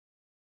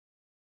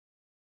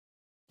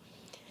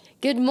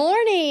Good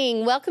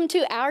morning. Welcome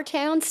to Our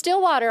Town,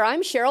 Stillwater.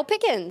 I'm Cheryl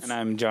Pickens. And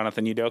I'm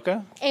Jonathan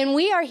Udoka. And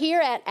we are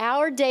here at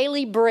Our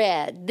Daily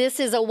Bread. This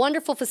is a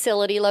wonderful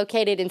facility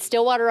located in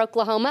Stillwater,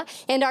 Oklahoma.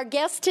 And our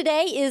guest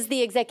today is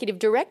the executive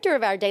director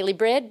of Our Daily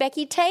Bread,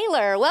 Becky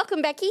Taylor.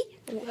 Welcome, Becky.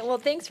 Well,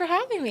 thanks for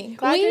having me.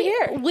 Glad you're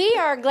here. We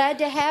are glad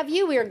to have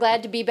you. We are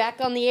glad to be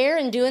back on the air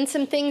and doing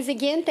some things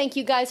again. Thank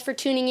you guys for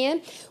tuning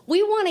in.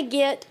 We want to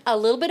get a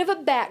little bit of a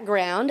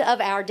background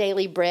of Our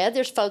Daily Bread.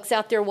 There's folks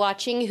out there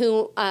watching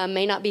who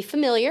may not be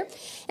familiar.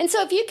 And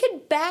so if you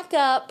could back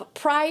up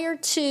prior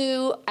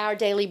to Our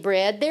Daily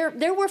Bread,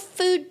 there were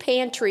food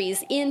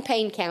pantries in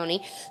Payne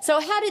County.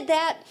 So how did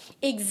that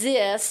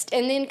exist?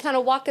 And then kind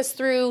of walk us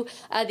through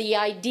the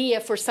idea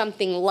for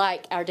something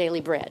like Our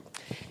Daily Bread.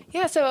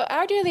 Yeah, so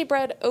Our Daily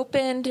Bread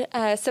opened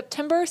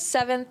September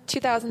 7th,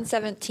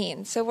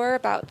 2017. So we're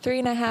about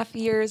 3.5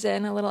 years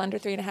in, a little under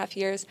 3.5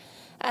 years.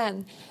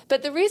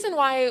 But the reason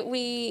why we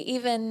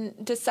even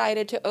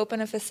decided to open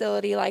a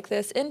facility like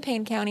this in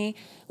Payne County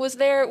was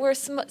there were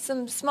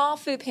some small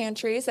food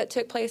pantries that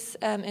took place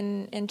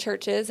in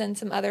churches and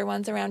some other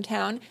ones around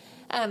town.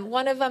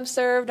 One of them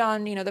served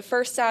on, the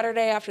first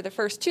Saturday after the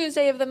first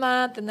Tuesday of the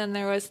month, and then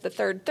there was the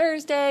third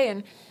Thursday,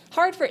 and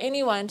hard for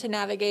anyone to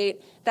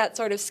navigate that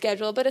sort of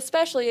schedule, but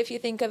especially if you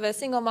think of a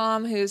single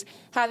mom who's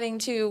having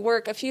to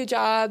work a few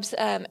jobs,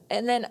 and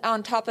then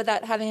on top of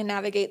that, having to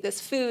navigate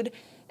this food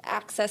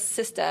access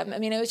system. I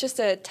mean, it was just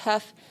a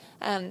tough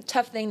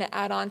thing to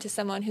add on to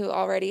someone who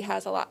already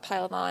has a lot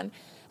piled on.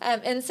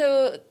 And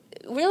so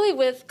really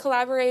with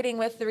collaborating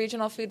with the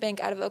Regional Food Bank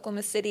out of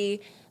Oklahoma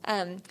City,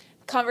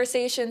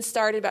 conversations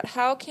started about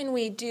how can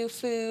we do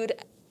food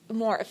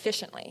more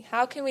efficiently?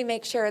 How can we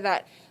make sure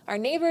that our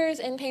neighbors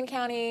in Payne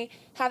County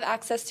have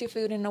access to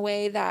food in a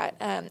way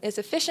that is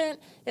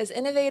efficient, is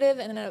innovative,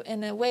 and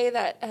in a way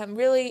that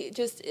really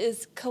just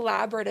is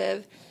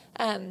collaborative?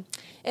 And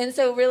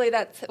so really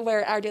that's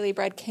where Our Daily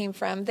Bread came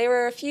from. There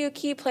were a few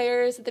key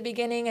players at the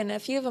beginning, and a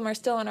few of them are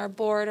still on our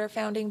board, our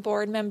founding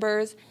board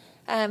members,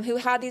 who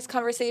had these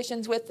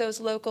conversations with those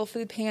local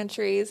food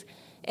pantries.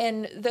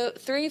 And the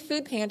 3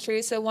 food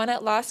pantries, so one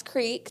at Lost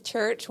Creek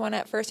Church, one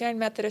at First United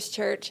Methodist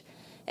Church,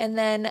 and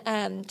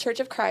then Church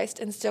of Christ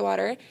in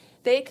Stillwater,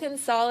 they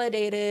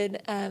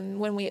consolidated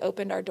when we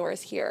opened our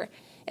doors here.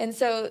 And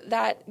so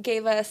that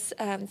gave us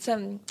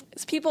some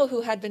people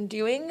who had been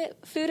doing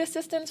food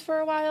assistance for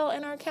a while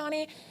in our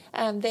county.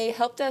 They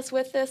helped us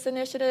with this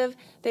initiative.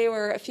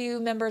 A few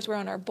members were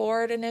on our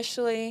board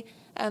initially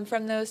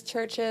from those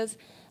churches.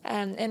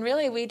 And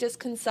really, we just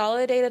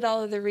consolidated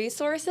all of the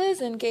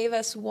resources and gave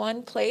us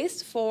one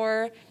place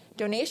for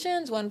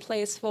donations, one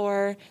place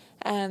for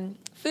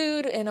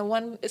food,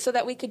 and so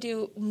that we could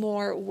do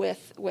more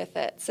with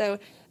it. So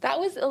that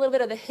was a little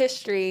bit of the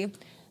history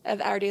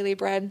of Our Daily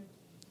Bread.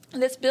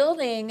 This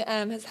building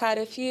has had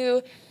a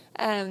few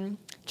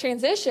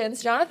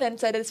transitions. Jonathan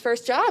said his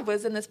first job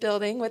was in this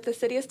building with the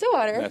city of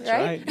Stillwater. That's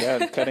right.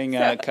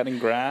 Yeah, cutting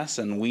grass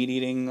and weed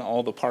eating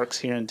all the parks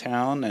here in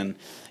town, and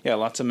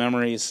lots of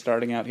memories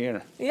starting out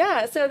here.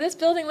 Yeah, so this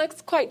building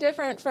looks quite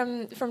different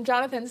from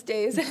Jonathan's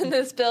days in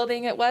this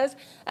building. It was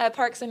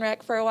Parks and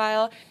Rec for a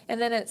while, and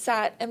then it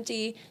sat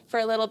empty for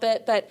a little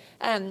bit. But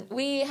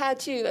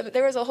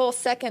there was a whole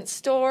second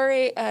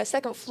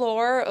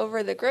floor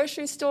over the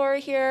grocery store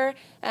here.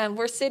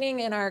 We're sitting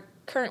in our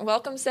current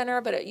welcome center,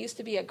 but it used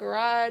to be a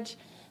garage.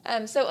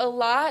 So a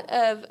lot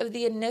of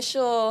the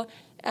initial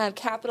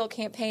capital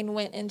campaign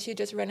went into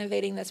just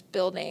renovating this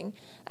building.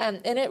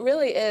 And it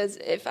really is,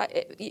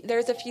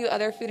 there's a few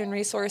other food and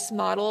resource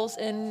models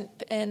in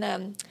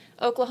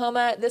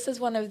Oklahoma. This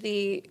is one of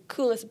the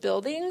coolest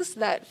buildings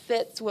that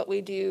fits what we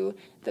do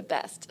the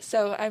best.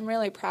 So I'm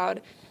really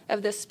proud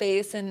of this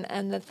space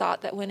and the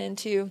thought that went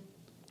into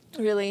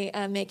really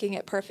making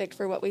it perfect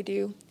for what we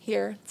do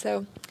here.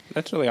 So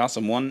that's really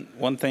awesome.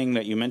 One thing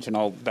that you mentioned,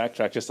 I'll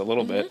backtrack just a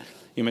little bit.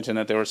 You mentioned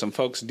that there were some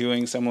folks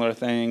doing similar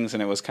things,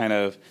 and it was kind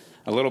of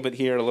a little bit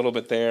here, a little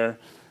bit there.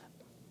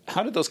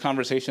 How did those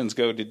conversations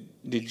go?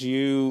 Did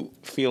you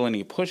feel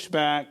any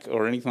pushback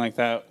or anything like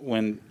that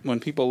when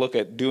people look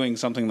at doing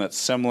something that's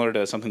similar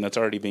to something that's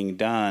already being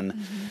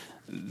done?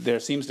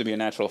 There seems to be a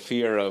natural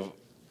fear of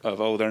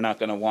they're not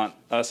going to want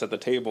us at the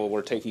table,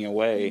 we're taking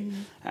away.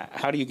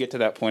 How do you get to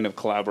that point of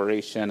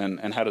collaboration,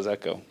 and how does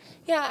that go?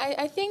 Yeah,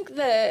 I think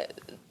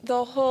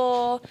the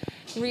whole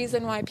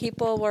reason why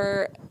people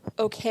were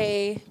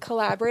okay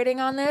collaborating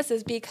on this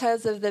is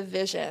because of the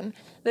vision.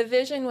 The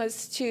vision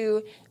was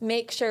to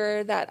make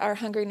sure that our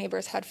hungry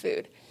neighbors had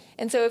food.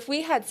 And so if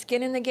we had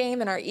skin in the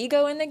game and our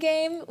ego in the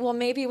game, well,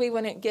 maybe we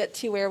wouldn't get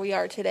to where we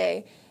are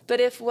today. But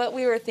if what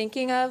we were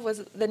thinking of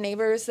was the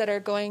neighbors that are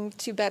going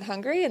to bed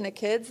hungry and the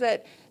kids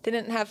that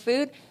didn't have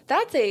food,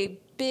 that's a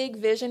big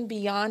vision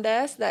beyond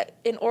us that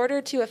in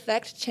order to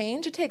affect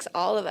change, it takes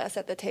all of us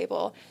at the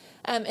table.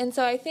 And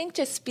so I think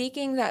just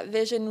speaking that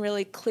vision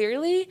really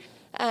clearly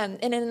and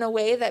in a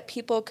way that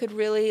people could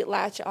really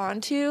latch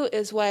onto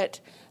is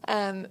what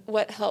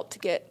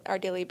helped get Our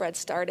Daily Bread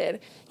started.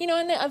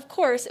 And of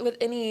course, with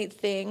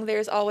anything,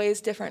 there's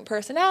always different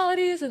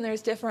personalities and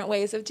there's different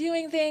ways of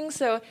doing things.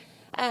 So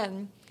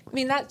I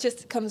mean, that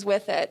just comes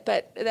with it,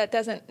 but that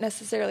doesn't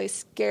necessarily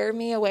scare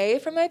me away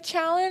from a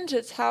challenge.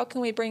 It's how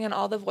can we bring in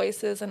all the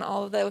voices and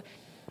all of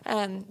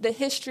the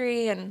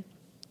history and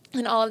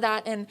all of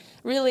that, and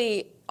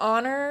really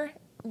honor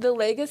the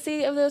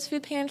legacy of those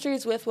food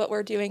pantries with what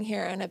we're doing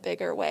here in a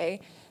bigger way.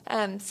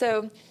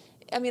 So,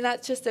 I mean,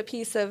 that's just a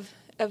piece of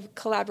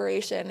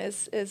collaboration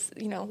is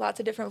lots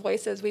of different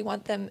voices. We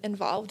want them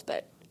involved,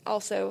 but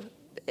also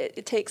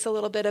it takes a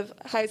little bit of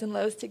highs and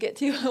lows to get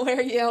to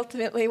where you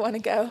ultimately want to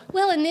go.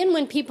 Well, and then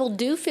when people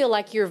do feel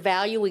like you're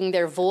valuing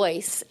their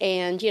voice,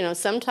 and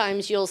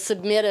sometimes you'll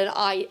submit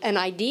an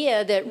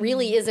idea that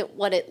really isn't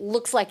what it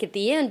looks like at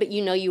the end, but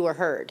you were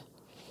heard.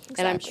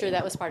 Exactly. And I'm sure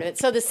that was part of it.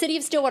 So the City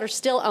of Stillwater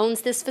still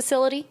owns this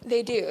facility?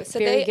 They do. So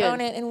Very they good. own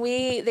it, and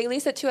they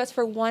lease it to us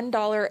for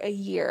 $1 a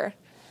year.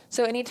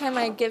 So anytime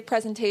I give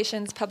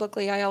presentations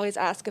publicly, I always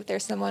ask if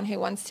there's someone who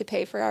wants to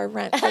pay for our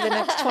rent for the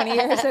next 20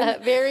 years.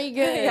 And very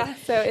good. Yeah,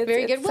 so it's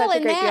very good. It's Well, such a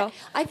and great deal.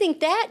 I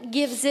think that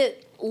gives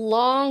it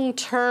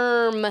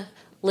long-term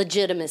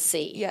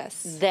legitimacy.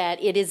 Yes.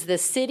 That it is the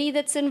city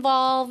that's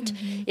involved.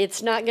 Mm-hmm.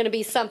 It's not going to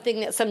be something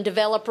that some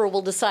developer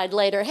will decide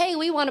later, hey,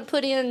 we want to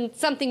put in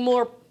something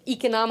more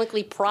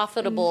economically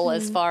profitable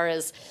as far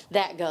as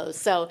that goes.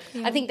 So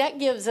I think that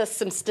gives us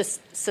some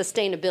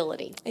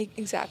sustainability.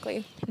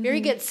 Exactly. Very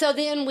good. So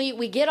then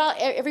we get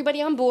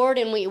everybody on board,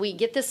 and we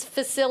get this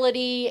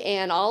facility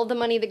and all the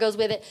money that goes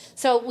with it.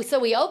 So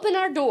we open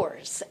our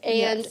doors,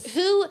 and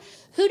Yes.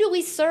 Who do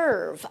we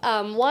serve?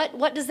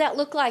 What does that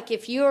look like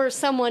if you're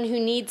someone who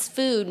needs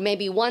food,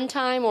 maybe one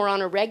time or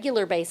on a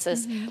regular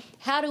basis?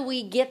 How do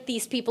we get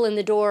these people in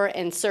the door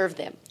and serve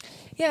them?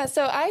 Yeah,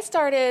 so I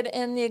started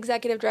in the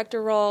executive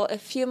director role a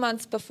few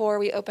months before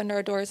we opened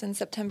our doors in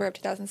September of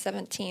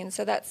 2017.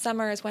 So that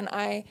summer is when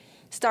I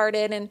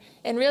started,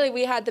 and really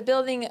we had the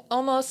building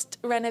almost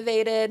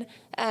renovated,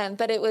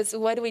 but it was,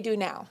 what do we do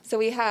now? So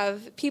we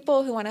have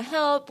people who want to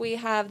help. We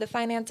have the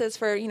finances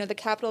for the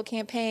capital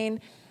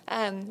campaign.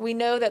 We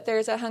know that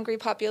there's a hungry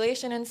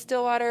population in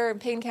Stillwater, and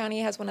Payne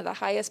County has one of the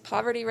highest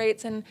poverty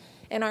rates in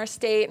our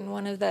state and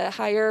one of the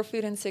higher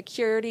food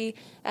insecurity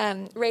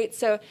rates.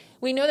 So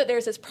we know that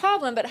there's this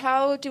problem, but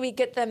how do we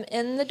get them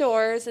in the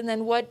doors, and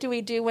then what do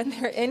we do when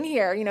they're in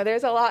here?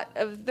 There's a lot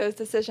of those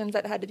decisions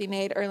that had to be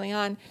made early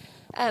on.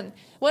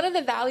 One of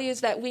the values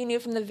that we knew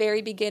from the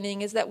very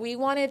beginning is that we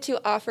wanted to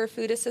offer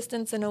food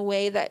assistance in a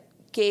way that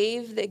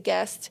gave the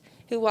guest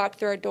who walked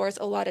through our doors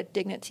a lot of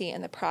dignity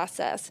in the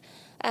process.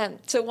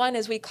 So one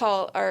is we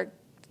call our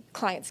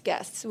clients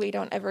guests. We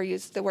don't ever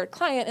use the word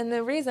client, and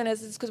the reason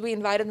is because we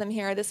invited them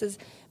here.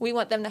 We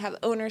want them to have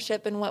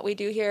ownership in what we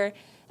do here.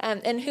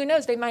 And who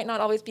knows, they might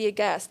not always be a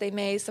guest. They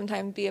may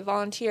sometimes be a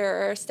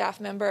volunteer or a staff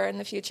member in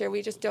the future.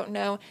 We just don't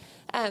know.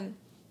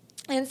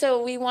 And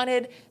so we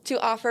wanted to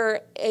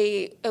offer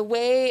a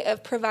way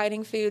of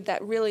providing food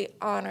that really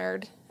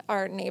honored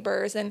our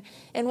neighbors. And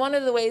one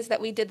of the ways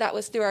that we did that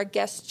was through our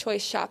guest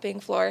choice shopping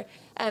floor.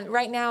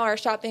 Right now, our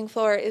shopping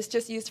floor is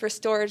just used for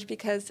storage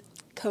because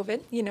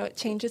COVID, it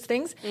changes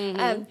things.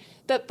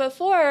 But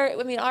before,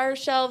 our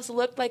shelves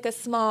looked like a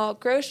small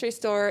grocery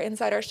store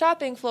inside our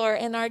shopping floor,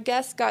 and our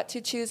guests got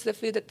to choose the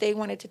food that they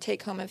wanted to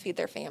take home and feed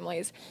their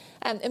families.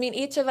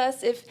 Each of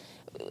us,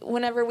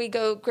 whenever we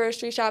go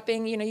grocery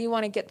shopping, you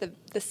want to get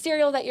the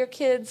cereal that your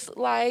kids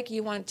like.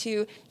 You want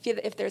to,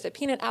 if there's a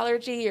peanut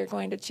allergy, you're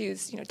going to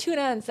choose,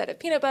 tuna instead of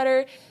peanut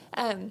butter.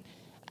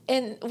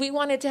 And we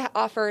wanted to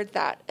offer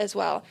that as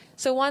well.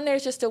 So one,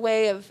 there's just a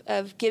way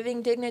of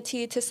giving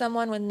dignity to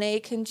someone when they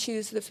can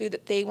choose the food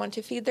that they want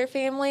to feed their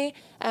family,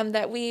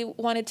 that we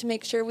wanted to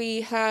make sure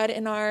we had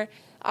in our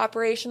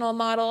operational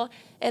model.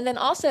 And then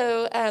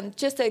also,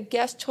 just a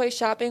guest choice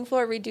shopping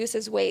floor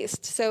reduces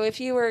waste. So if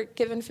you were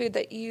given food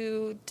that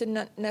you did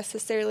not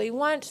necessarily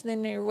want,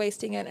 then you're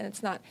wasting it, and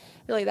it's not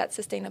really that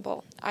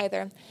sustainable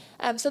either.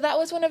 So that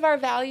was one of our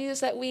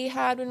values that we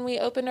had when we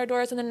opened our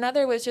doors. And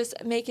another was just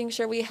making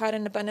sure we had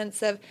an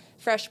abundance of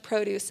fresh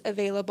produce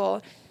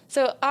available.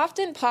 So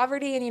often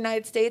poverty in the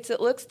United States, it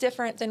looks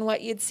different than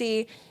what you'd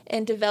see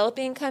in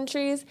developing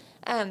countries.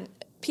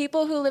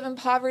 People who live in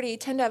poverty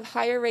tend to have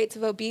higher rates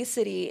of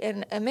obesity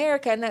in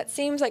America, and that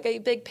seems like a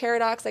big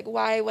paradox, like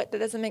why, that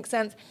doesn't make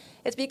sense.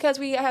 It's because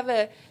we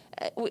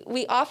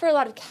offer a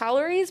lot of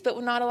calories,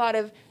 but not a lot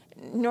of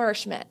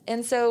nourishment.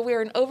 And so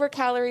we're an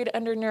overcaloried,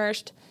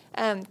 undernourished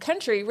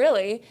country,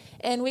 really,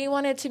 and we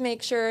wanted to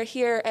make sure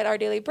here at Our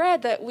Daily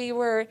Bread that we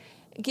were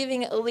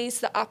giving at least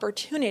the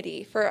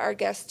opportunity for our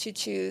guests to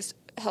choose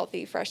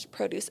healthy, fresh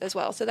produce as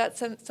well. So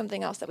that's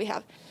something else that we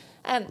have.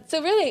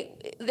 So really,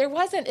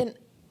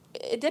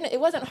 it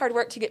wasn't hard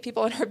work to get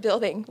people in our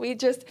building.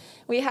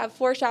 We have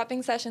 4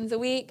 shopping sessions a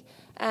week,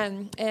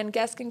 and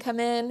guests can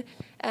come in.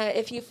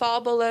 If you fall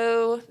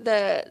below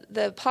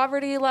the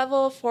poverty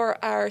level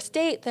for our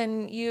state,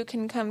 then you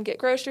can come get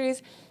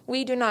groceries.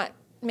 We do not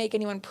make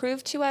anyone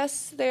prove to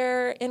us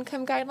their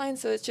income guidelines,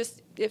 so it's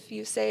just if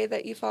you say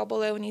that you fall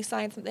below and you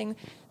sign something,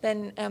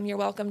 then you're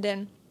welcomed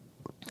in.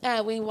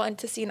 We want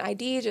to see an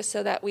ID just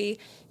so that we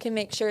can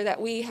make sure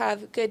that we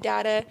have good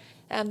data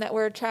that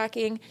we're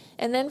tracking.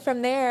 And then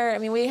from there, I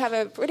mean, we have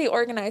a pretty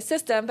organized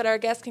system, but our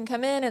guests can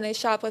come in and they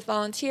shop with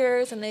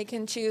volunteers and they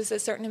can choose a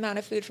certain amount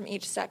of food from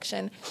each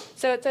section.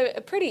 So it's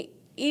a pretty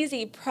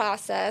easy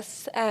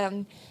process,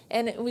 and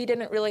we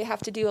didn't really have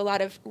to do a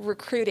lot of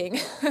recruiting.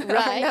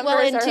 Right. Well,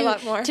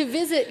 and to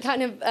visit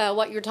kind of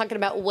what you're talking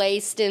about,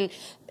 waste, and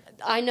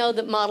I know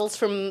that models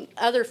from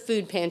other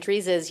food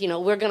pantries is,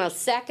 we're going to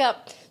sack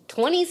up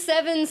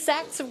 27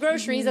 sacks of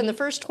groceries, and the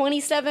first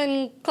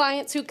 27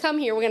 clients who come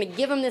here, we're going to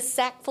give them this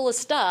sack full of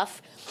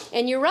stuff.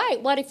 And you're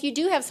right. What if you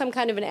do have some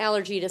kind of an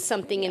allergy to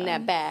something in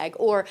that bag?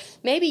 Or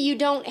maybe you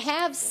don't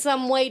have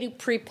some way to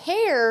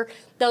prepare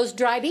those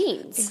dry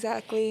beans.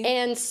 Exactly.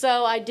 And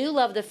so I do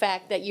love the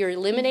fact that you're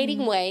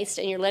eliminating waste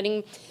and you're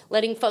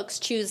letting folks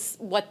choose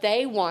what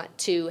they want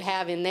to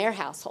have in their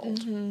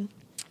household.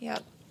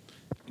 Yep.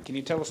 Can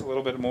you tell us a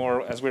little bit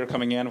more? As we were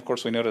coming in, of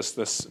course, we noticed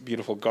this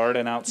beautiful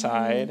garden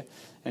outside,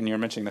 and you're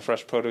mentioning the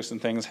fresh produce and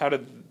things. How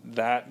did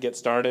that get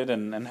started,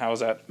 and how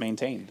is that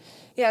maintained?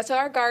 Yeah, so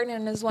our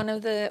garden is one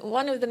of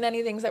the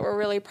many things that we're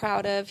really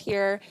proud of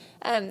here.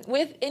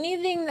 With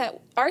anything that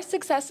our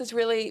success is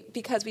really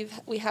because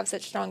we have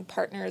such strong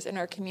partners in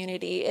our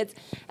community. It's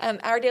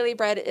Our Daily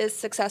Bread is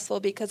successful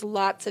because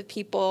lots of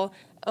people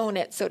own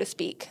it, so to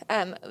speak.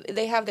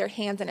 They have their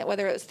hands in it,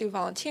 whether it's through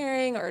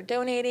volunteering or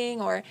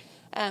donating or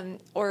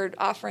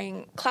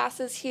offering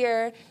classes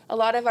here. A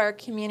lot of our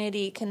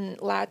community can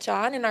latch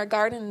on, and our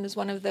garden is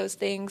one of those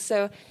things.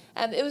 So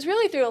it was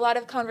really through a lot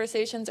of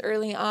conversations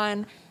early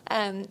on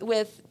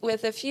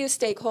with a few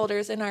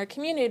stakeholders in our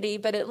community,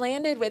 but it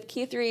landed with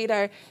Keith Reed,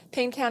 our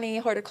Payne County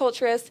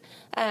horticulturist,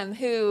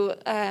 who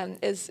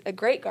is a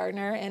great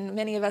gardener, and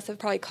many of us have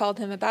probably called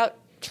him about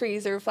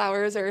trees or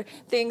flowers or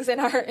things in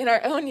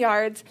our own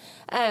yards.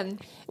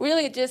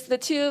 Really, just the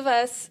two of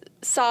us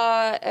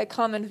saw a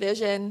common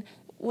vision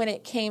when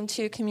it came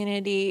to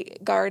community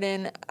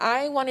garden.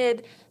 I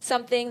wanted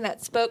something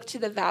that spoke to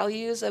the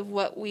values of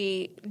what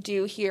we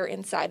do here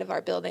inside of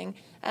our building.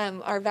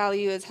 Our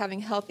value is having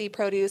healthy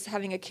produce,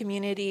 having a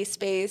community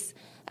space.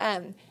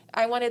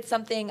 I wanted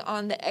something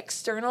on the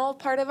external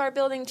part of our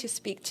building to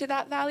speak to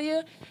that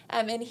value.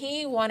 And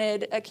he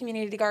wanted a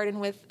community garden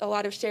with a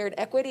lot of shared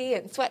equity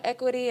and sweat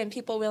equity and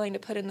people willing to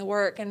put in the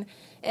work.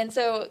 And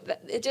so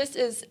it just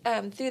is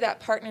through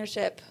that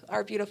partnership,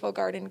 our beautiful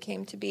garden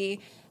came to be.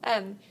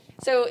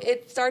 So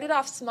it started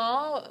off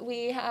small.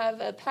 We have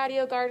a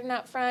patio garden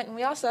out front, and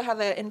we also have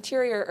an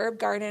interior herb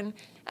garden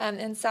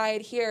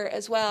inside here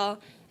as well.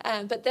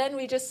 But then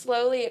we just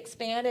slowly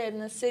expanded,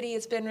 and the city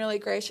has been really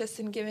gracious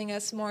in giving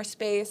us more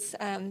space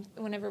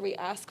whenever we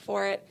ask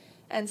for it.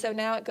 And so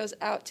now it goes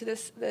out to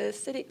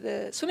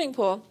the swimming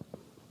pool.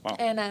 Wow.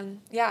 And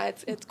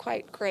it's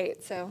quite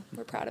great. So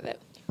we're proud of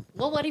it.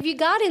 Well, what have you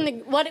got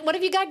what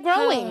have you got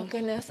growing? Oh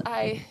goodness,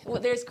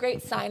 there's great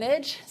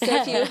signage. So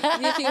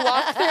if you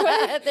walk through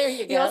it, there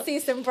you go. You'll see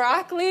some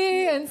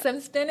broccoli and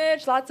some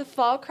spinach. Lots of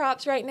fall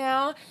crops right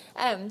now.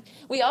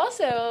 We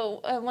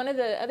also one of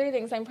the other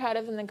things I'm proud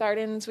of in the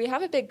gardens, we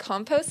have a big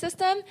compost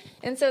system,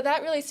 and so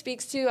that really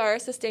speaks to our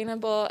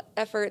sustainable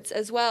efforts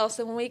as well.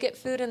 So when we get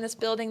food in this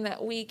building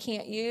that we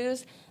can't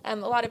use, a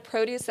lot of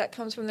produce that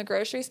comes from the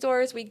grocery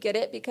stores, we get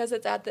it because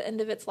it's at the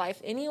end of its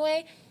life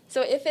anyway.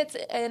 So if it's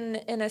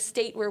in a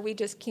state where we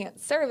just can't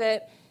serve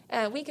it,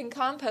 we can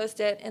compost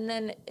it, and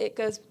then it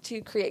goes to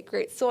create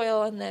great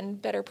soil and then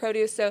better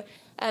produce. So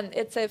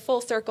it's a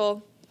full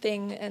circle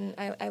thing, and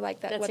I like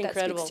that. That's what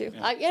incredible. That speaks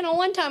to.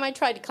 One time I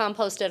tried to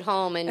compost at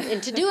home,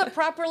 and to do it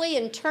properly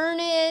and turn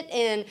it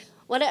and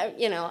whatever,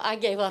 I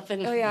gave up.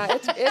 And oh yeah,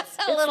 it's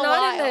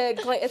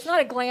it's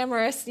not a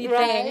glamorous thing,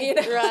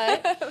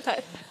 right?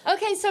 But,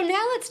 okay, so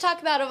now let's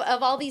talk about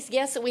of all these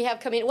guests that we have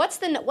coming. What's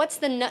the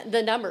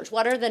numbers?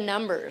 What are the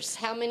numbers?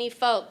 How many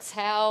folks?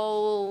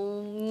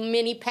 How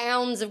many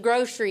pounds of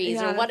groceries?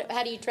 Yeah. Or what?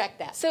 How do you track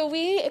that? So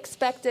we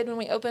expected when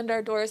we opened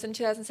our doors in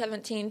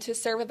 2017 to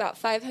serve about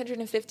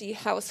 550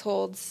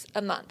 households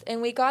a month,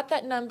 and we got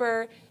that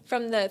number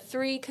from the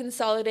 3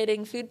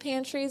 consolidating food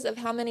pantries of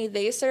how many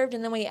they served,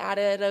 and then we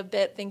added a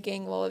bit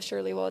thinking, well,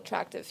 surely we'll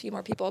attract a few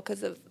more people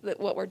because of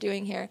what we're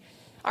doing here.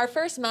 Our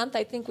first month,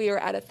 I think we were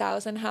at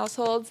 1,000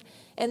 households,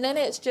 and then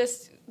it's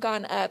just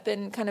gone up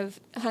and kind of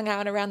hung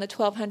out around the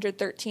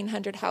 1,200,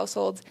 1,300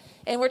 households.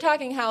 And we're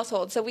talking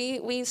households. So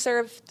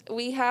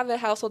we have a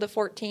household of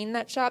 14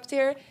 that shops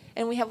here,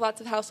 and we have lots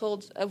of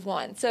households of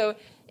 1. So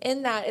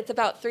in that, it's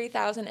about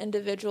 3,000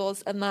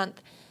 individuals a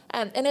month.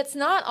 And it's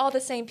not all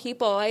the same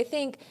people. I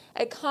think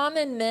a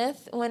common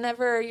myth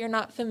whenever you're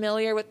not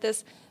familiar with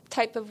this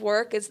type of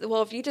work is,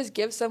 well, if you just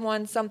give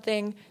someone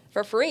something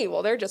for free,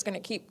 well, they're just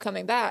going to keep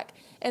coming back.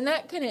 And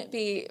that couldn't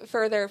be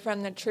further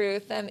from the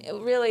truth.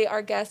 Really,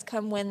 our guests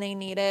come when they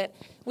need it.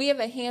 We have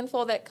a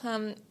handful that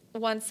come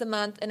once a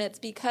month, and it's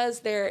because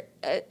they're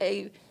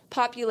a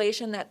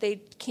population that they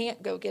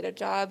can't go get a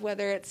job,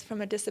 whether it's from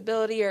a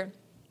disability or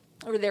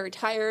or they're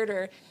retired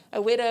or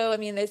a widow. I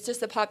mean, it's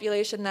just a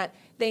population that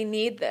they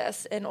need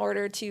this in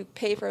order to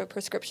pay for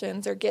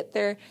prescriptions or get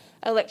their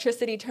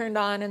electricity turned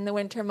on in the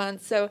winter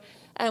months. So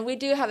we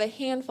do have a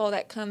handful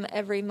that come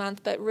every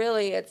month, but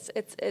really it's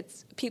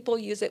people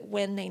use it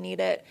when they need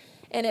it.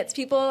 And it's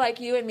people like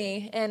you and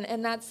me,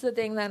 and that's the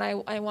thing that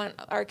I want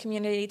our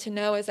community to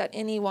know, is that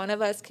any one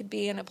of us could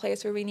be in a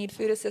place where we need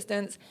food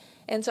assistance.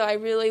 And so I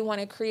really want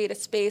to create a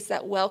space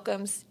that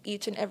welcomes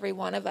each and every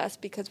one of us,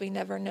 because we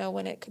never know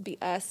when it could be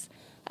us,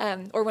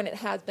 or when it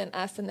has been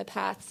us in the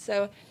past.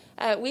 So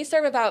we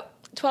serve about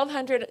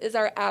 1,200 is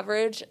our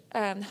average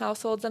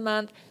households a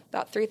month,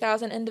 about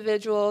 3,000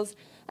 individuals,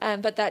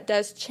 but that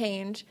does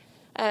change.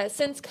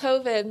 Since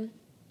COVID,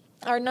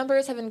 our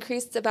numbers have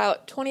increased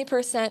about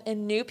 20%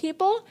 in new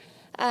people,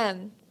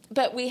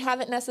 but we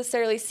haven't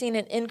necessarily seen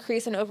an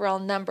increase in overall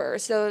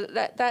numbers. So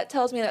that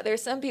tells me that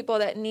there's some people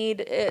that need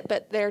it,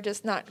 but they're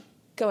just not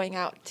going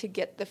out to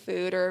get the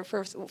food, or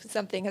for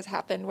something has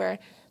happened where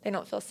they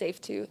don't feel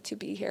safe to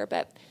be here.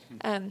 But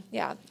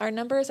yeah, our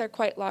numbers are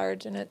quite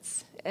large, and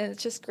it's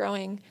just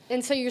growing.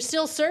 And so you're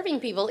still serving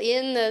people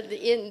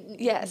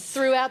yes,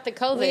 throughout the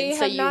COVID. We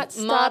so have not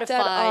stopped at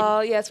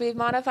all. Yes, we've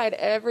modified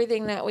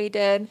everything that we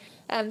did.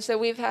 So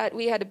we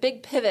had a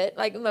big pivot,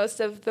 like most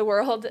of the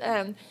world,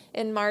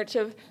 in March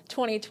of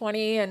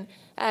 2020, and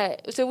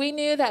so we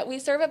knew that we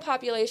serve a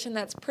population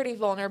that's pretty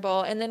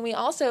vulnerable. And then we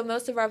also,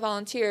 most of our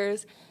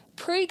volunteers,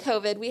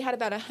 pre-COVID, we had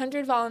about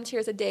 100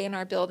 volunteers a day in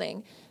our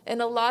building, and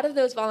a lot of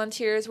those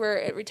volunteers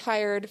were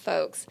retired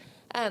folks.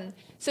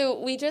 So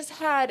we just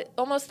had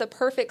almost the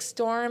perfect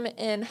storm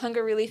in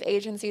hunger relief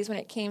agencies when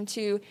it came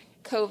to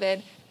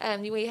COVID.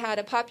 We had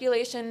a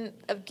population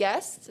of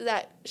guests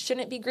that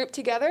shouldn't be grouped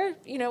together,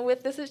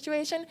 with the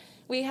situation.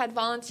 We had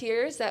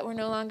volunteers that were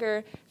no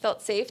longer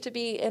felt safe to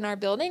be in our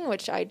building,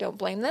 which I don't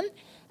blame them.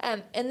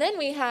 And then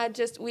we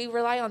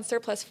rely on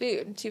surplus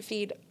food to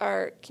feed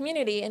our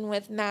community, and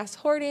with mass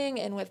hoarding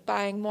and with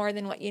buying more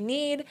than what you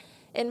need,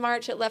 in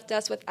March it left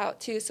us without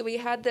too. So we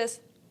had this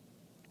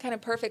kind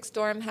of perfect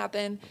storm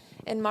happen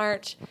in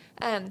March.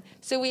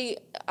 So we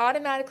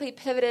automatically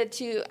pivoted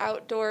to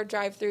outdoor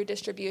drive-through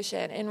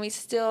distribution, and we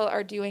still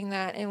are doing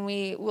that, and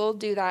we will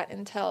do that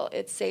until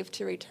it's safe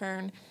to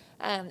return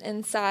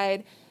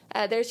inside.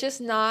 There's just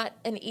not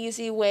an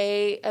easy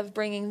way of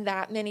bringing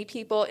that many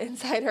people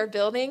inside our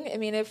building. I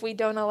mean, if we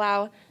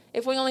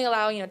only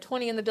allow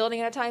 20 in the building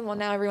at a time, well,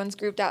 now everyone's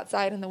grouped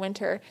outside in the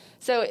winter.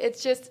 So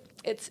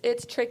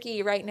it's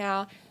tricky right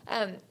now.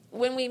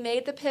 When we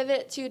made the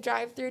pivot to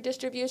drive-through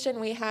distribution,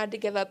 we had to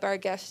give up our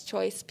guest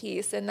choice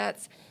piece, and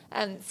that's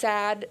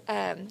sad,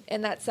 and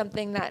that's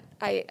something that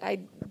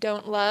I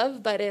don't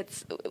love, but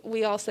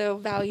we also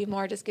value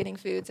more just getting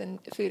food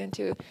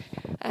into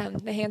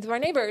the hands of our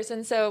neighbors,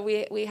 and so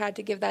we had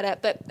to give that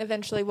up, but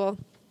eventually we'll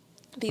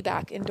be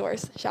back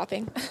indoors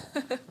shopping.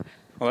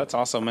 Well, that's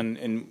awesome,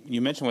 and you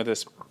mentioned with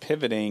this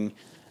pivoting,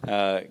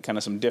 kind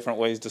of some different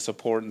ways to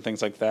support and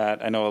things like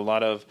that. I know a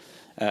lot of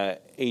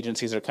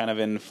agencies are kind of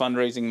in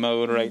fundraising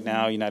mode right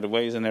now. United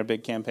Way is in their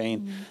big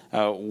campaign.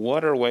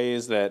 What are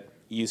ways that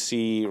you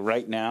see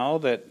right now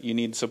that you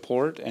need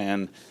support,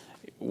 and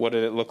what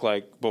did it look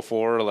like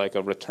before, like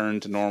a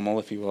return to normal,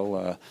 if you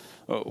will?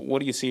 What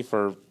do you see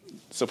for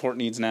support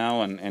needs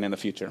now and in the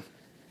future?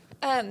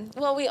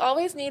 Well, we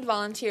always need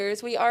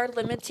volunteers. We are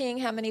limiting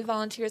how many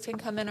volunteers can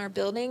come in our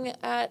building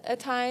at a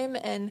time,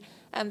 and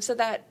so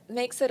that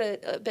makes it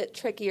a bit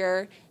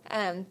trickier.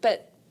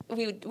 But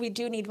we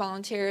do need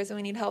volunteers, and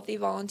we need healthy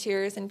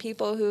volunteers and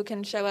people who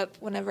can show up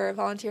whenever a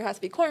volunteer has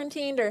to be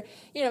quarantined, or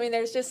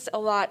there's just a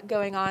lot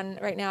going on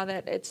right now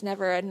that it's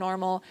never a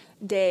normal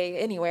day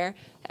anywhere.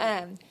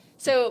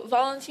 So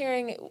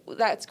volunteering,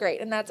 that's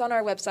great, and that's on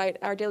our website,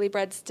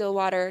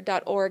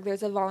 ourdailybreadstillwater.org.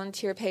 There's a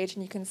volunteer page,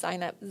 and you can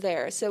sign up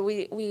there. So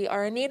we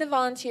are in need of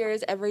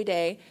volunteers every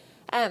day.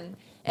 And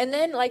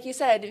then, like you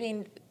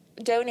said,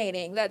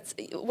 donating, that's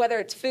whether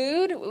it's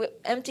food,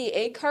 empty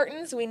egg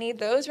cartons, we need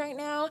those right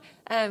now.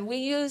 We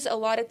use a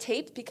lot of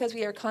tape because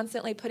we are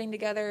constantly putting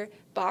together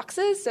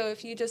boxes. So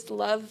if you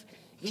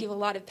have a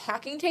lot of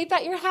packing tape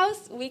at your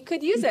house, we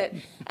could use it.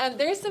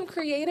 There's some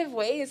creative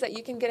ways that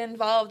you can get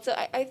involved. So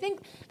I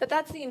think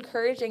that's the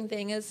encouraging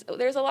thing, is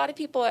there's a lot of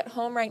people at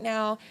home right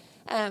now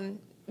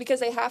because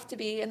they have to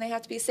be, and they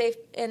have to be safe.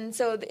 And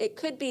so it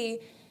could be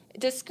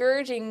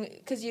discouraging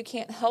because you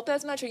can't help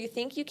as much, or you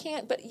think you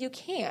can't, but you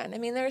can.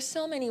 There are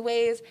so many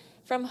ways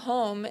from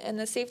home and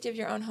the safety of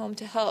your own home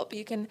to help.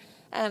 You can,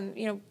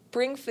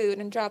 bring food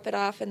and drop it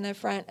off in the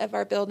front of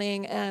our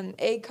building.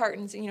 Egg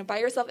cartons, buy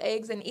yourself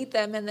eggs and eat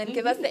them, and then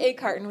give us the egg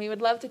carton. We would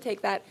love to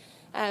take that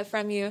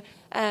from you.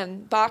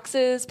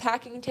 Boxes,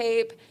 packing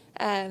tape,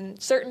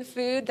 certain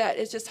food that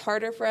is just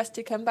harder for us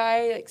to come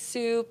by, like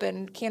soup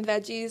and canned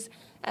veggies.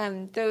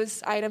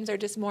 Those items are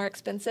just more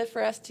expensive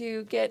for us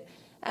to get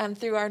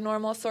through our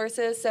normal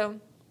sources. So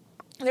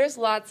there's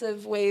lots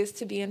of ways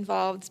to be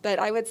involved, but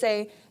I would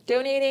say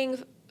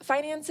donating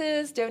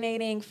finances,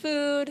 donating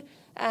food,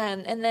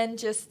 And then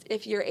just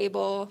if you're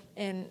able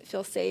and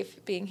feel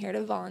safe being here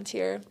to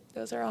volunteer,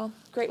 those are all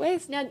great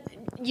ways. Now,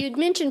 you'd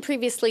mentioned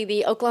previously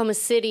the Oklahoma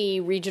City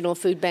Regional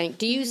Food Bank.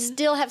 Do you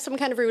still have some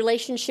kind of a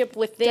relationship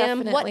with them?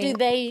 Definitely. What do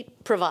they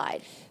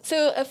provide?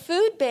 So a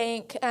food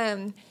bank,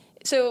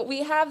 so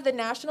we have the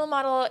national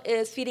model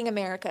is Feeding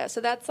America. So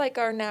that's like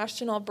our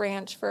national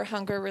branch for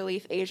hunger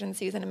relief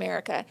agencies in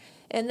America.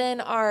 And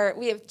then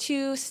we have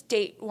 2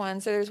 state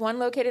ones. So there's one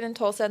located in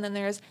Tulsa, and then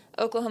there's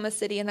Oklahoma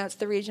City, and that's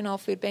the Regional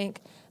Food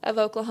Bank of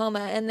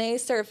Oklahoma. And they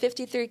serve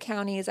 53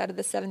 counties out of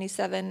the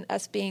 77,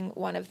 us being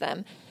one of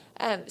them.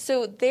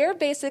 So they're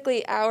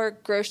basically our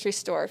grocery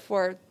store,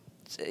 for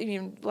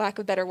lack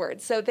of better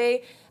words. So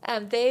they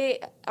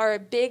are a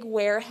big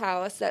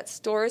warehouse that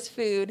stores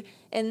food,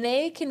 and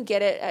they can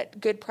get it at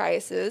good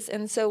prices.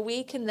 And so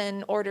we can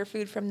then order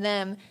food from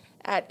them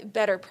at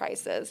better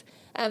prices.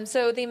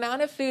 So the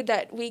amount of food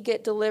that we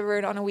get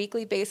delivered on a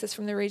weekly basis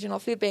from the Regional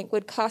Food Bank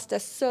would cost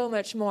us so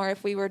much more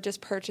if we were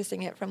just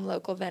purchasing it from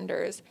local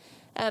vendors.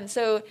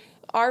 So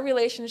our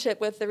relationship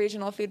with the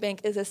Regional Food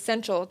Bank is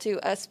essential to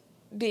us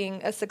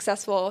being a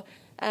successful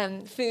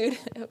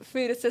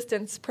food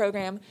assistance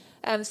program.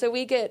 So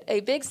we get a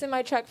big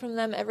semi-truck from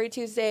them every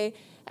Tuesday,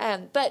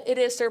 but it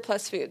is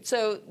surplus food.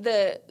 So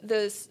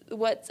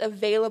what's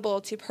available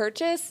to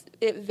purchase,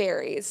 it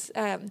varies.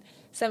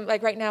 Some,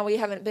 like right now, we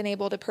haven't been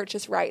able to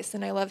purchase rice,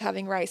 and I love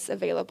having rice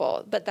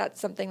available, but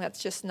that's something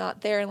that's just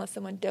not there unless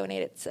someone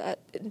donates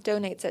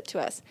it to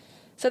us.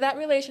 So that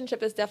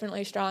relationship is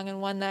definitely strong,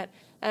 and one that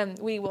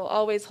we will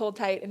always hold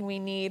tight and we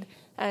need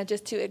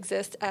just to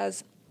exist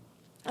as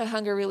a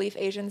hunger relief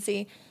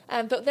agency.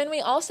 But then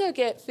we also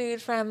get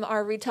food from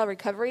our retail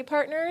recovery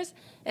partners.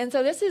 And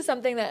so this is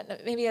something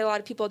that maybe a lot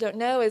of people don't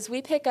know, is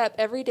we pick up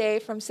every day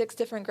from 6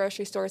 different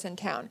grocery stores in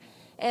town.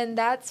 And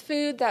that's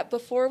food that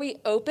before we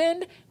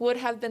opened would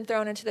have been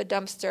thrown into the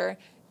dumpster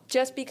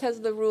just because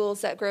of the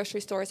rules that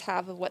grocery stores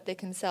have of what they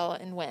can sell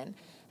and when.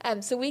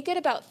 So we get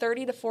about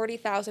 30 to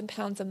 40,000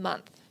 pounds a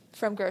month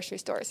from grocery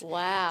stores.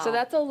 Wow. So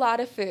that's a lot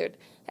of food.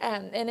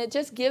 And it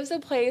just gives a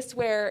place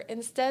where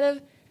instead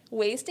of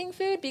wasting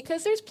food,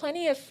 because there's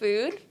plenty of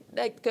food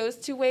that goes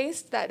to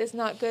waste that is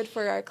not good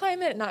for our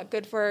climate, not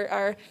good for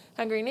our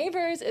hungry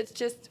neighbors. It's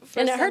just for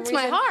and it some hurts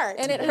reason, my heart.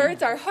 And it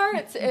hurts our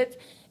hearts.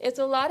 It's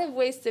a lot of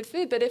wasted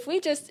food. But if we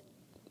just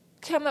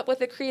come up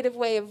with a creative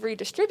way of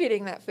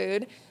redistributing that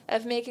food,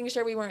 of making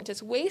sure we weren't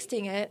just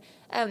wasting it,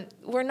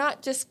 we're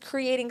not just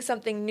creating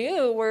something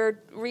new.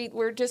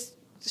 We're just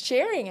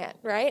sharing it,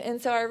 right?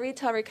 And so our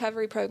retail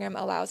recovery program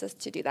allows us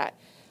to do that.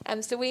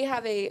 So we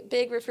have a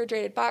big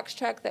refrigerated box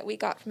truck that we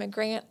got from a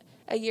grant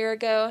a year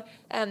ago,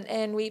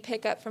 and we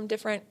pick up from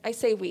different, I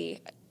say we,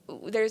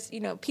 there's,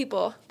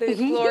 people, the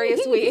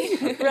glorious we,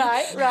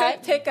 right,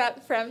 pick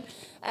up from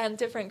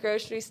different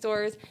grocery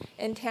stores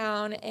in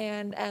town,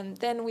 and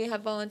then we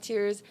have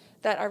volunteers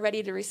that are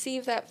ready to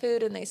receive that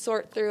food, and they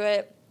sort through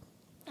it,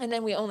 and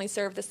then we only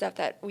serve the stuff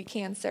that we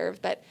can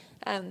serve, but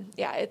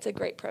it's a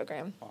great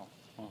program.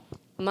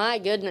 My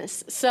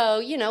goodness. So,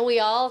 we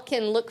all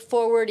can look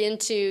forward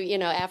into,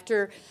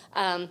 after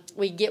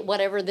we get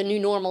whatever the new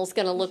normal is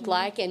going to look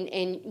like,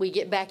 and we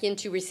get back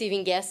into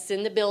receiving guests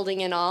in the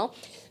building and all.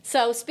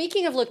 So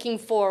speaking of looking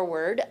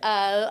forward,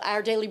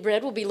 our Daily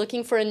Bread will be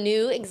looking for a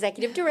new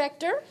executive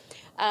director.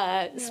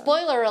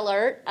 Spoiler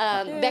alert,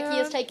 Becky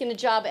has taken a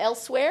job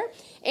elsewhere,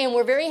 and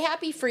we're very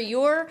happy for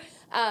your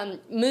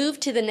move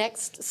to the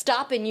next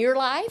stop in your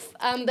life.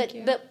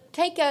 But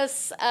take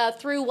us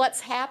through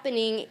what's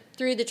happening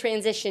through the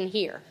transition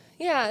here.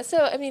 Yeah,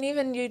 so,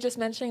 even you just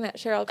mentioning that,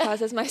 Cheryl,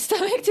 causes my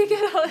stomach to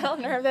get a little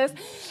nervous.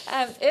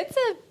 It's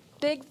a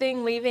big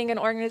thing leaving an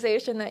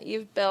organization that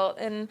you've built,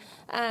 and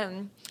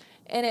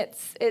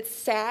it's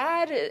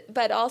sad,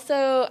 but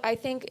also I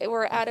think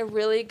we're at a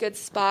really good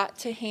spot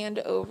to hand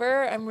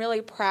over. I'm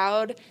really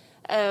proud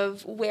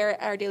of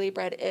where Our Daily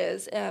Bread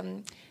is.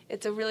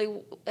 It's a really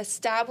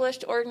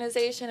established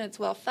organization. It's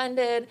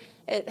well-funded.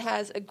 It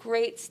has a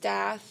great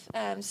staff.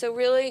 So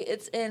really,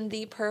 it's in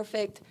the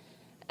perfect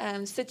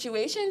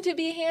situation to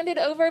be handed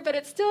over, but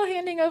it's still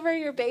handing over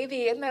your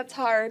baby, and that's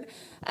hard.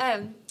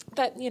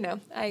 But,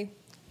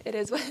 it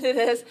is what it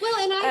is. Well,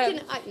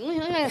 and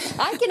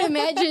I can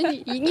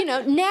imagine,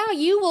 now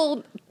you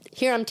will,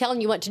 here I'm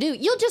telling you what to do,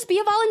 you'll just be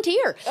a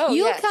volunteer. Oh,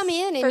 you'll yes, come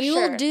in and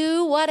you'll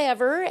do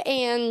whatever,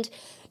 and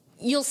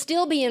you'll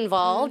still be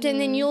involved, and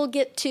then you'll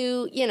get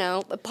to,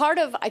 part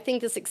of, I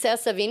think, the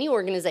success of any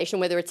organization,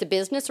 whether it's a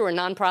business or a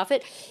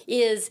nonprofit,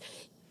 is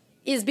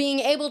being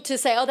able to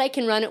say, oh, they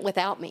can run it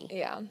without me.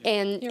 Yeah.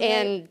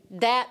 And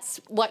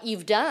that's what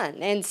you've done.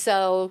 And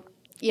so,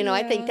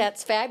 I think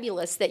that's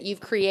fabulous that you've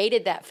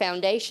created that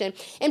foundation.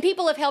 And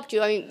people have helped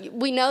you.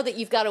 We know that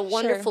you've got a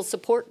wonderful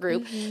support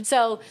group.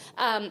 So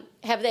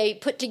have they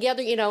put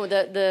together,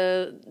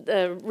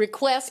 the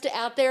request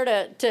out there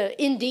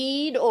to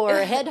Indeed or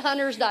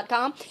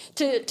Headhunters.com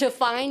to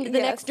find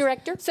the next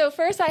director? So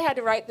first I had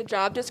to write the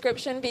job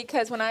description,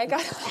 because when I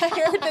got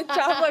hired, the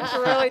job looked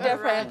really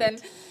different than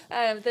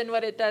than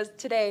what it does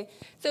today.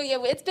 So yeah,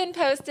 it's been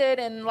posted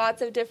in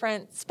lots of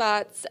different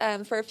spots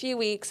for a few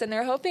weeks, and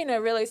they're hoping to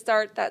really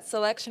start that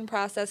selection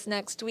process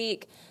next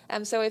week.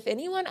 So if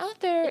anyone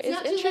out there is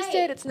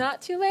interested, it's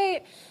not too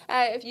late.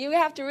 If you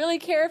have to really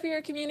care for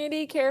your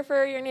community, care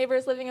for your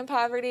neighbors living in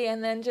poverty,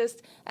 and then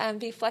just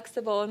be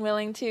flexible and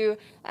willing to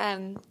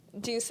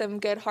do some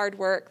good hard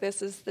work,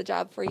 this is the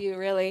job for you,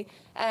 really.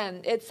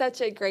 It's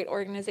such a great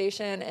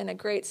organization and a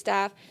great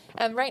staff.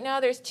 Right now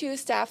there's 2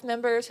 staff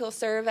members who'll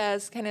serve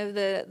as kind of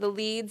the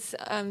leads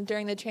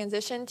during the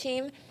transition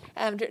team.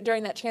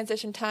 During that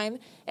transition time.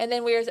 And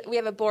then we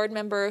have a board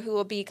member who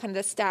will be kind of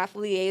the staff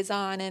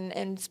liaison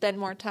and spend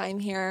more time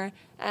here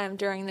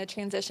during the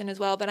transition as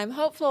well. But I'm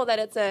hopeful that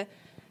it's a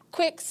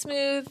quick,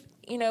 smooth,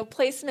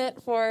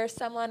 placement for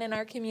someone in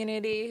our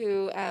community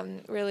who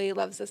really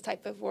loves this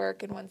type of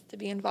work and wants to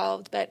be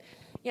involved. But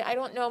I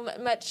don't know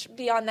much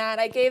beyond that.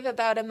 I gave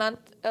about a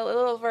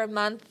little over a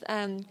month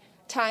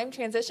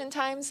transition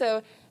time.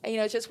 So,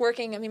 just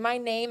working. I mean, my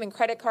name and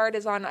credit card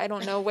is on I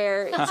don't know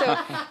where. So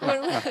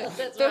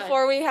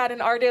before we had an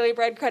Our Daily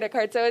Bread credit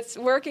card. So it's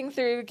working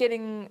through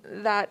getting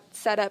that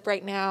set up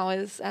right now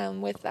is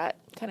with that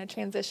kind of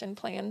transition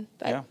plan.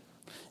 But yeah.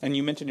 And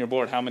you mentioned your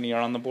board. How many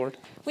are on the board?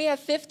 We have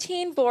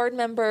 15 board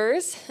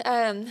members.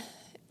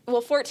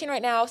 14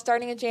 right now.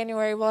 Starting in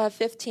January, we'll have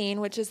 15,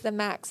 which is the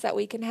max that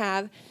we can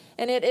have.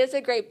 And it is a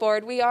great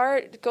board. We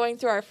are going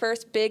through our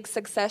first big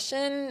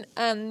succession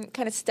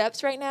kind of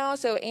steps right now.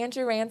 So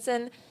Andrew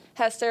Ranson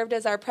has served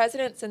as our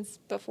president since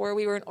before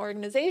we were an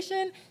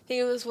organization.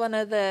 He was one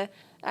of the,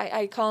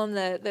 I call him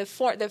the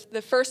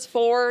first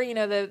 4,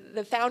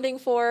 the founding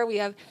 4. We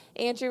have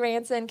Andrew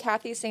Ranson,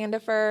 Kathy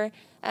Sandifer,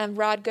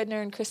 Rod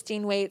Goodner, and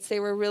Christine Waits. They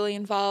were really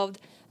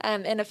involved.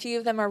 And a few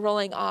of them are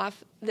rolling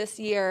off this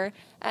year.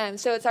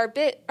 So it's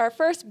our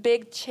first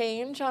big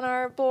change on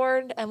our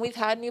board. And we've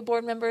had new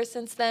board members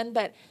since then,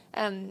 but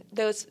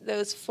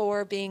those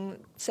 4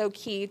 being so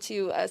key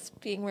to us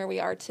being where we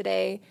are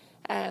today,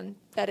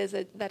 that is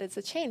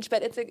a change.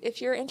 But if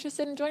you're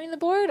interested in joining the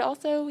board,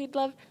 also we'd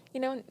love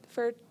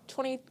for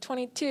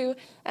 2022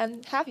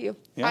 have you.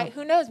 Yeah.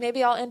 Who knows?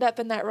 Maybe I'll end up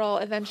in that role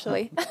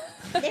eventually.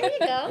 There you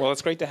go. Well,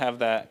 it's great to have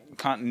that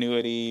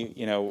continuity,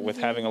 with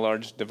having a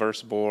large,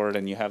 diverse board,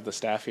 and you have the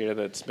staff here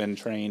that's been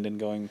trained and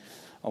going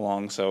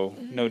along. So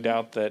no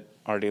doubt that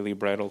Our Daily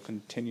Bread will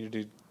continue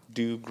to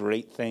do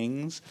great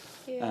things,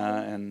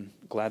 and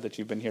glad that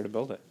you've been here to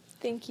build it.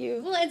 Thank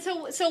you. Well, and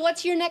so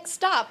what's your next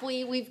stop?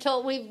 We've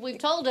told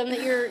them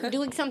that you're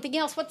doing something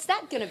else. What's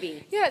that going to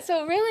be? Yeah,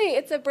 so really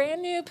it's a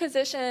brand new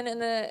position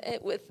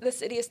with the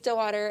city of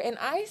Stillwater, and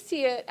I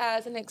see it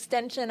as an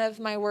extension of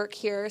my work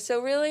here.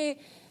 So really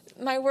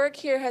my work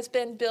here has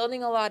been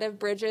building a lot of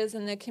bridges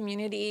in the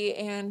community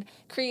and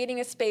creating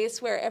a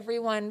space where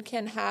everyone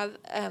can have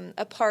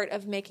a part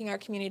of making our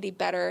community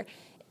better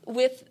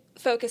with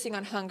focusing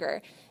on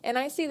hunger. And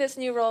I see this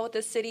new role with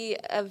the city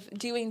of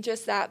doing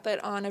just that,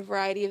 but on a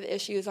variety of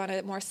issues on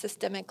a more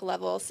systemic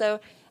level. So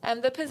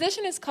the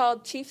position is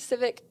called Chief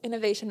Civic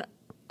Innovation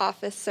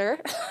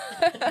Officer.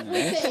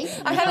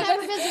 I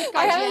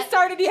haven't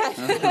started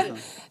yet.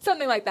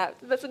 Something like that.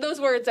 Those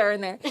words are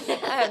in there.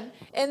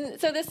 And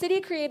so the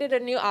city created a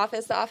new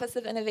office, the Office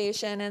of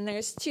Innovation, and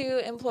there's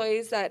 2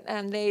 employees that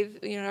they've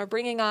are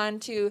bringing on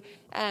to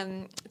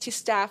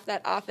staff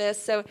that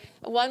office. So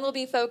one will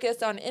be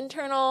focused on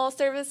internal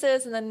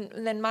services, and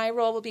then my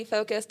role will be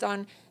focused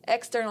on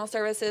external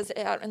services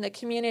out in the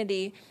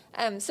community.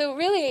 So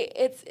really,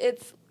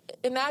 it's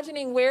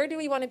imagining where do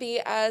we want to be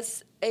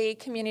as a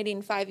community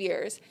in 5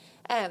 years.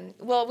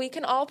 Well, we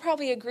can all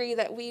probably agree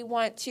that we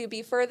want to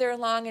be further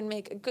along and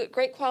make a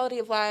great quality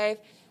of life,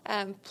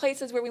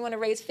 places where we want to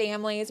raise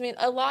families. I mean,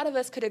 a lot of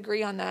us could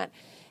agree on that.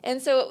 And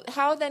so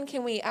how then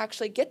can we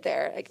actually get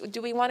there? Like,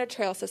 do we want a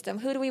trail system?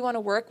 Who do we want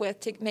to work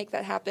with to make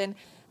that happen?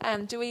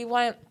 Do we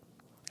want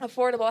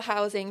affordable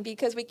housing?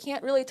 Because we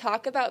can't really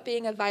talk about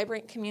being a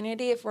vibrant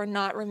community if we're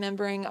not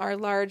remembering our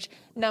large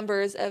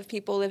numbers of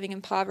people living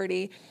in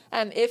poverty.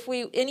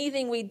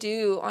 Anything we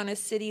do on a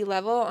city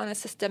level, on a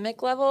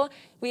systemic level,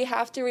 we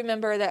have to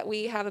remember that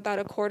we have about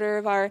a quarter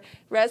of our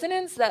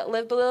residents that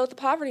live below the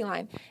poverty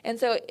line. And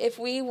so if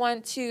we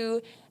want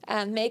to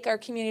make our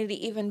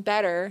community even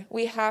better,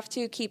 we have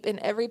to keep in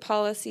every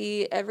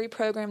policy, every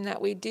program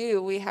that we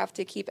do, we have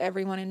to keep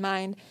everyone in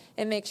mind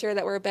and make sure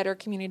that we're a better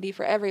community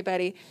for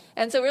everybody.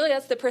 And so really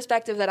that's the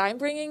perspective that I'm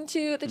bringing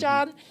to the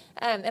job.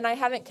 And I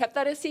haven't kept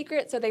that a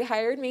secret, so they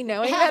hired me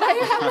knowing that I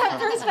have that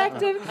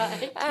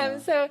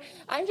perspective. So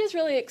I'm just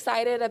really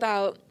excited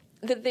about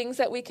the things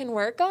that we can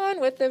work on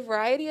with the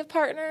variety of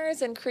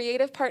partners and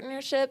creative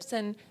partnerships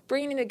and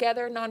bringing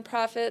together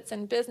nonprofits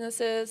and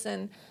businesses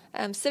and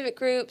civic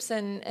groups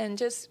and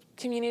just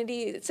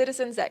community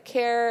citizens that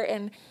care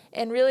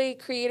and really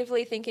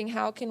creatively thinking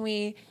how can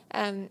we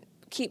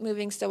keep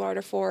moving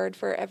Stillwater forward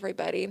for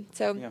everybody.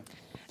 So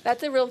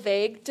that's a real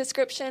vague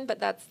description, but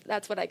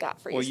that's what I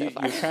got for you so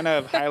far. You kind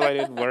of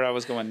highlighted where I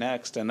was going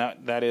next, and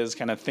that is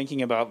kind of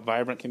thinking about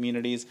vibrant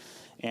communities,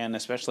 and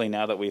especially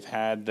now that we've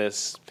had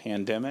this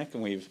pandemic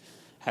and we've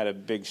had a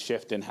big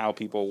shift in how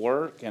people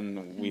work,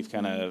 and we've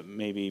kind of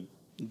maybe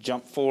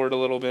jumped forward a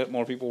little bit,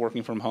 more people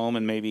working from home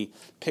and maybe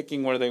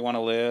picking where they want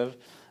to live.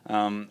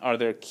 Are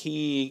there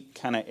key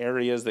kind of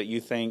areas that you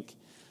think,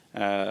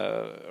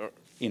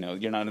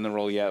 you're not in the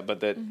role yet, but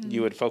that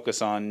you would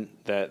focus on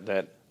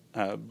that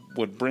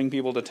would bring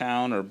people to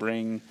town or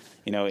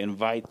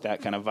invite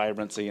that kind of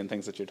vibrancy and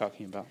things that you're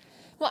talking about?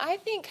 Well, I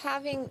think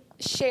having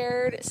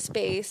shared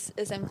space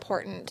is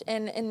important.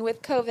 And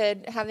with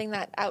COVID, having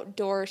that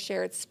outdoor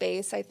shared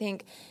space, I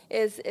think,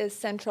 is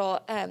central.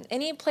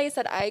 Any place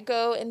that I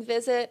go and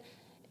visit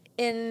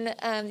in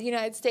the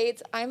United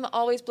States, I'm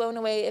always blown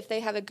away if they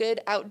have a good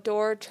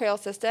outdoor trail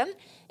system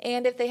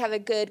and if they have a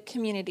good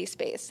community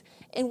space.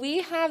 And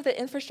we have the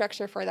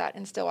infrastructure for that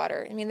in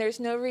Stillwater. I mean, there's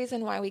no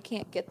reason why we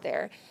can't get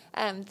there.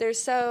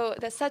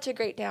 That's such a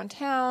great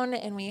downtown,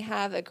 and we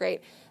have a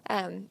great,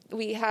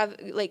 we have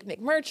Lake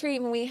McMurtry,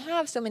 and we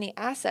have so many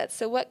assets.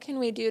 So what can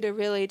we do to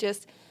really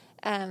just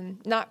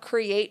not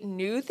create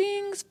new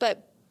things,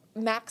 but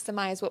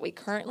maximize what we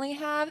currently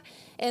have?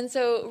 And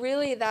so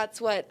really that's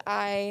what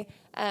I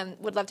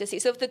would love to see.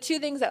 So if the two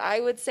things that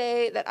I would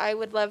say that I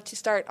would love to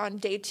start on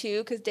day 2,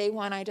 because day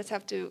 1 I just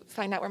have to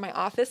find out where my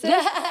office is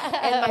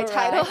and my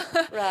title.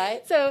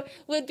 Right. So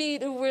would be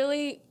to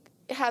really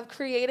have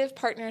creative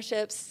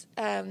partnerships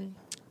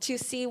to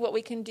see what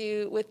we can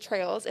do with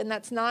trails. And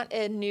that's not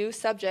a new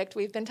subject.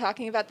 We've been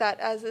talking about that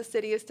as the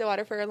city of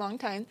Stillwater for a long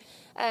time.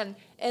 And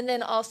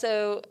then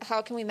also,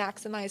 how can we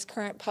maximize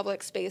current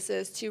public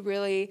spaces to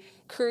really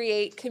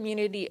create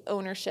community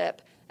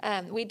ownership?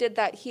 We did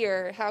that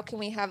here. How can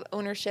we have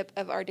ownership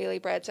of Our Daily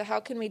Bread? So how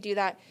can we do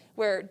that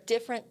where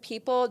different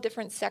people,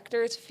 different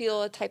sectors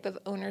feel a type of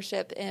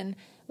ownership in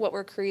what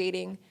we're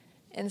creating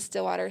in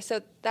Stillwater?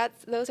 So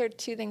those are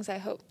 2 things I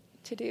hope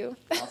to do.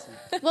 Awesome.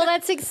 Well,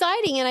 that's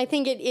exciting, and I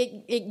think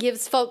it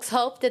gives folks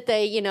hope that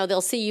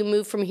they'll see you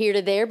move from here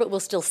to there, but we'll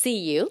still see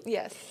you.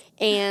 Yes.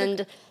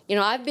 And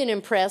I've been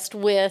impressed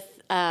with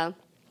how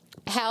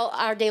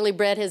Our Daily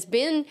Bread has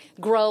been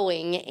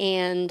growing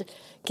and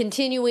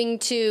continuing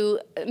to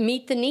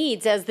meet the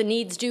needs as the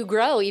needs do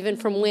grow, even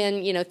from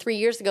when 3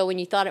 years ago when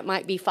you thought it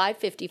might be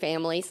 550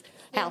 families,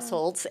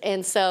 households,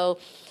 and so.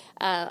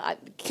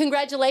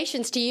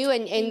 Congratulations to you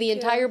and the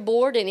entire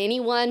board and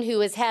anyone who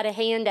has had a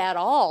hand at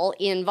all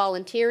in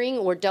volunteering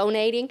or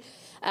donating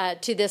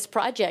to this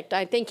project.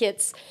 I think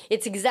it's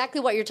exactly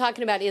what you're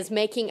talking about, is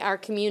making our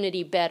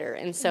community better.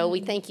 And so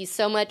we thank you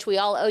so much. We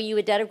all owe you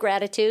a debt of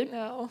gratitude.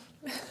 No.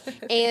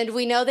 And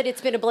we know that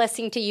it's been a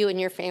blessing to you and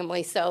your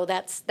family, so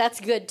that's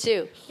good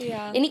too.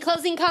 Yeah. Any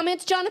closing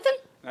comments, Jonathan?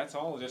 That's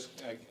all.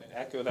 Just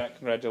echo that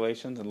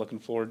congratulations and looking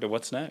forward to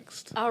what's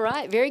next. All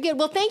right. Very good.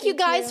 Well, thank you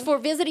guys for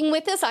visiting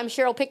with us. I'm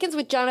Cheryl Pickens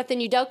with Jonathan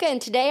Udoka,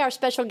 and today our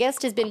special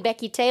guest has been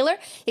Becky Taylor,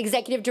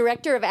 Executive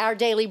Director of Our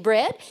Daily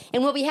Bread,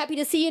 and we'll be happy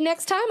to see you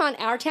next time on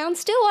Our Town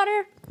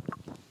Stillwater.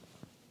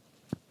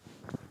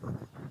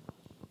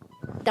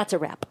 That's a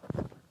wrap.